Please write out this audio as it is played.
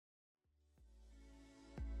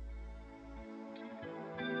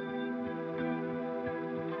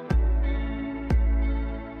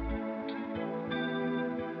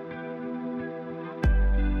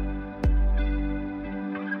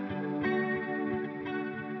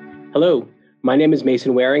Hello, my name is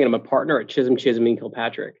Mason Waring, and I'm a partner at Chisholm &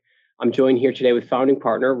 Kilpatrick. I'm joined here today with founding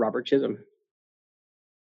partner Robert Chisholm.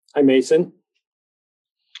 Hi, Mason.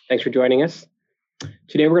 Thanks for joining us.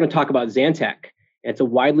 Today we're going to talk about Zantac. It's a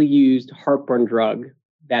widely used heartburn drug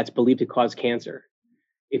that's believed to cause cancer.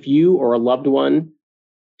 If you or a loved one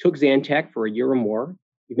took Zantac for a year or more,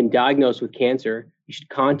 you've been diagnosed with cancer, you should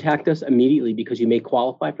contact us immediately because you may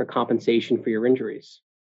qualify for compensation for your injuries.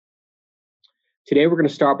 Today, we're going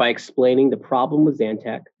to start by explaining the problem with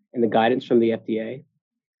Zantac and the guidance from the FDA.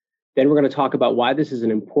 Then we're going to talk about why this is an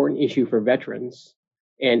important issue for veterans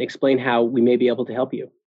and explain how we may be able to help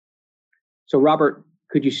you. So, Robert,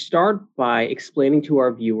 could you start by explaining to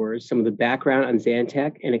our viewers some of the background on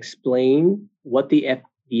Zantac and explain what the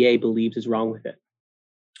FDA believes is wrong with it?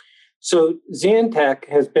 So Zantac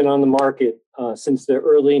has been on the market since the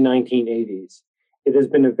early 1980s. It has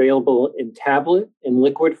been available in tablet and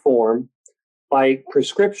liquid form, by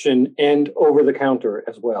prescription, and over-the-counter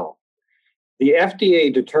as well. The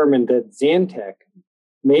FDA determined that Zantac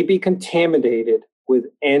may be contaminated with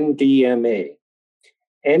NDMA.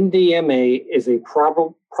 NDMA is a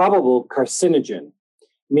probable carcinogen,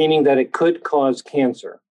 meaning that it could cause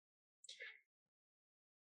cancer.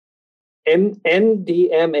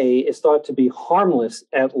 NDMA is thought to be harmless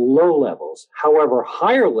at low levels. However,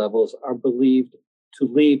 higher levels are believed to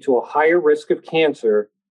lead to a higher risk of cancer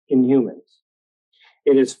in humans.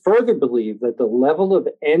 It is further believed that the level of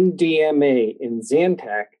NDMA in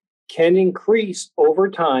Zantac can increase over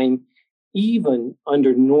time, even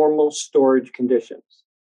under normal storage conditions.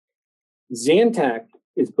 Zantac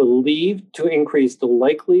is believed to increase the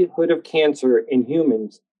likelihood of cancer in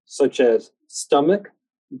humans, such as stomach,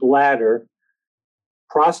 bladder,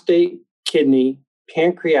 prostate, kidney,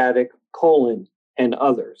 pancreatic, colon, and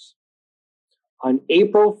others. On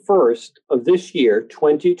April 1st of this year,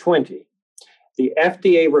 2020, the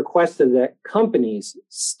FDA requested that companies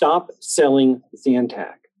stop selling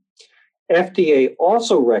Zantac. FDA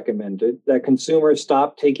also recommended that consumers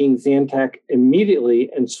stop taking Zantac immediately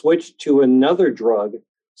and switch to another drug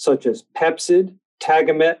such as Pepcid,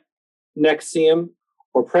 Tagamet, Nexium,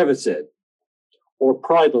 or Prevacid, or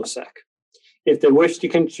Prilosec, if they wish to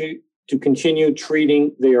continue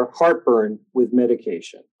treating their heartburn with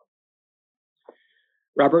medication.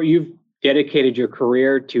 Robert, you've dedicated your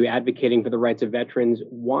career to advocating for the rights of veterans.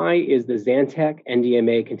 Why is the Zantac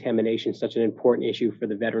NDMA contamination such an important issue for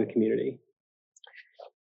the veteran community?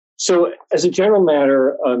 So, as a general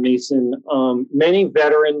matter, Mason, many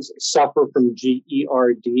veterans suffer from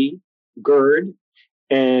GERD,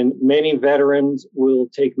 and many veterans will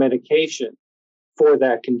take medication for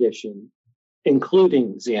that condition,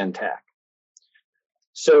 including Zantac.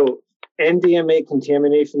 So, NDMA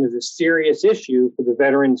contamination is a serious issue for the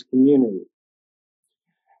veterans community.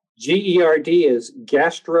 GERD is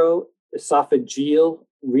gastroesophageal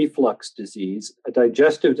reflux disease, a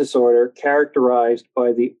digestive disorder characterized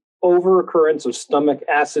by the overoccurrence of stomach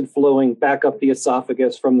acid flowing back up the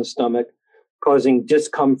esophagus from the stomach, causing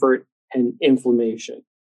discomfort and inflammation.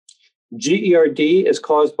 GERD is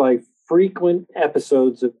caused by frequent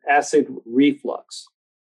episodes of acid reflux.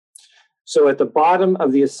 So at the bottom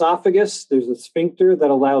of the esophagus, there's a sphincter that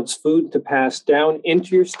allows food to pass down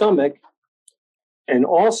into your stomach and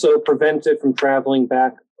also prevents it from traveling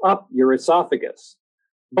back up your esophagus.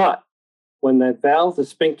 But when that valve, the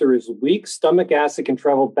sphincter, is weak, stomach acid can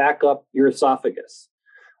travel back up your esophagus.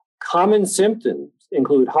 Common symptoms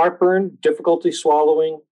include heartburn, difficulty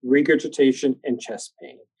swallowing, regurgitation, and chest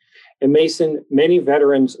pain. And Mason, many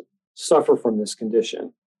veterans suffer from this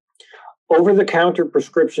condition. Over-the-counter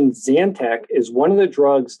prescription Zantac is one of the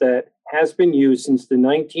drugs that has been used since the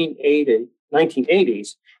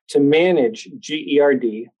 1980s to manage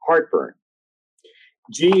GERD heartburn.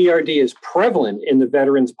 GERD is prevalent in the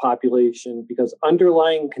veterans population because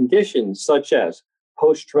underlying conditions such as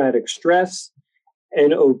post-traumatic stress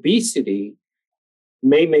and obesity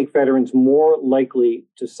may make veterans more likely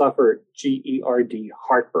to suffer GERD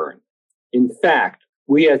heartburn. In fact,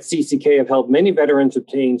 we at CCK have helped many veterans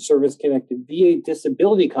obtain service-connected VA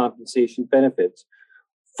disability compensation benefits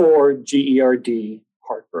for GERD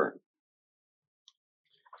heartburn.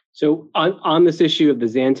 So on this issue of the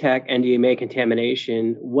Zantac NDMA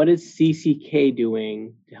contamination, what is CCK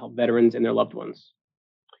doing to help veterans and their loved ones?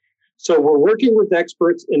 So we're working with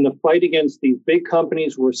experts in the fight against these big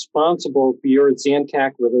companies responsible for your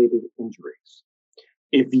Zantac-related injuries.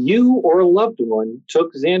 If you or a loved one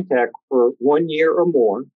took Zantac for 1 year or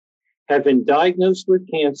more, have been diagnosed with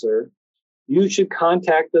cancer, you should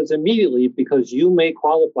contact us immediately because you may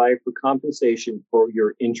qualify for compensation for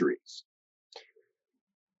your injuries.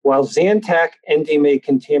 While Zantac NDMA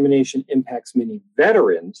contamination impacts many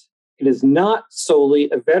veterans, It is not solely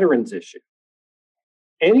a veterans issue.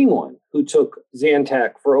 Anyone who took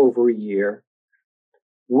Zantac for over a year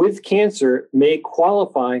with cancer may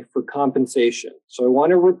qualify for compensation. So I want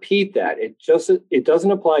to repeat that. It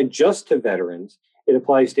doesn't apply just to veterans. It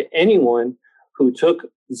applies to anyone who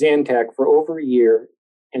took Zantac for over a year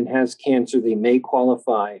and has cancer. They may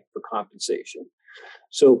qualify for compensation.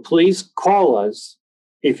 So please call us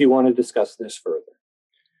if you want to discuss this further.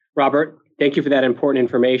 Robert, thank you for that important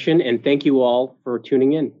information, and thank you all for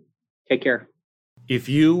tuning in. Take care. If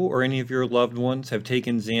you or any of your loved ones have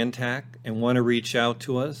taken Zantac and want to reach out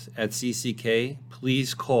to us at CCK,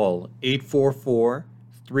 please call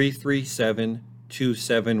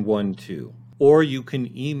 844-337-2712. Or you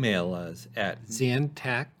can email us at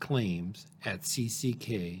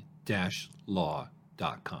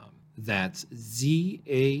zantaclaims@cck-law.com. That's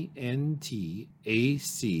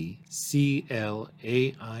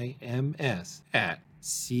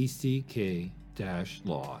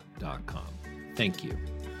ZANTACCLAIMS@cck-law.com. Thank you.